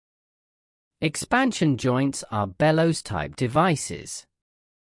Expansion joints are bellows-type devices.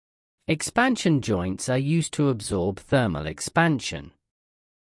 Expansion joints are used to absorb thermal expansion.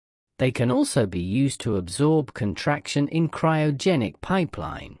 They can also be used to absorb contraction in cryogenic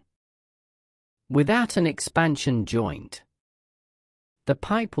pipeline. Without an expansion joint, the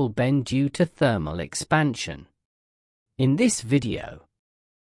pipe will bend due to thermal expansion. In this video,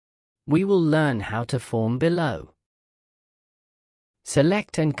 we will learn how to form bellow.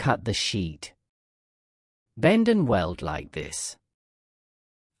 Select and cut the sheet. Bend and weld like this.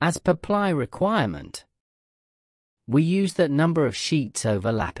 As per ply requirement, we use that number of sheets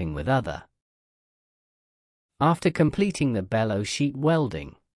overlapping with other. After completing the bellow sheet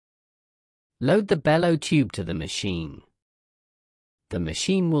welding, load the bellow tube to the machine. The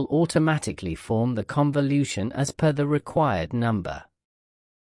machine will automatically form the convolution as per the required number.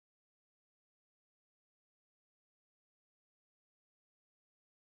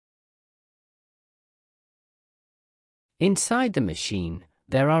 Inside the machine,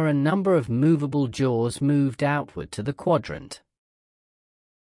 there are a number of movable jaws moved outward to the quadrant.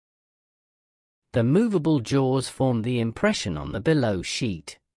 The movable jaws form the impression on the bellow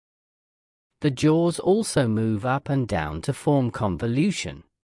sheet. The jaws also move up and down to form convolution.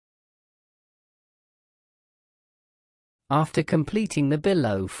 After completing the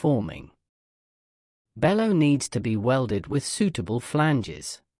bellow forming, bellow needs to be welded with suitable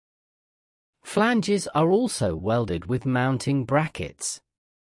flanges. Flanges are also welded with mounting brackets.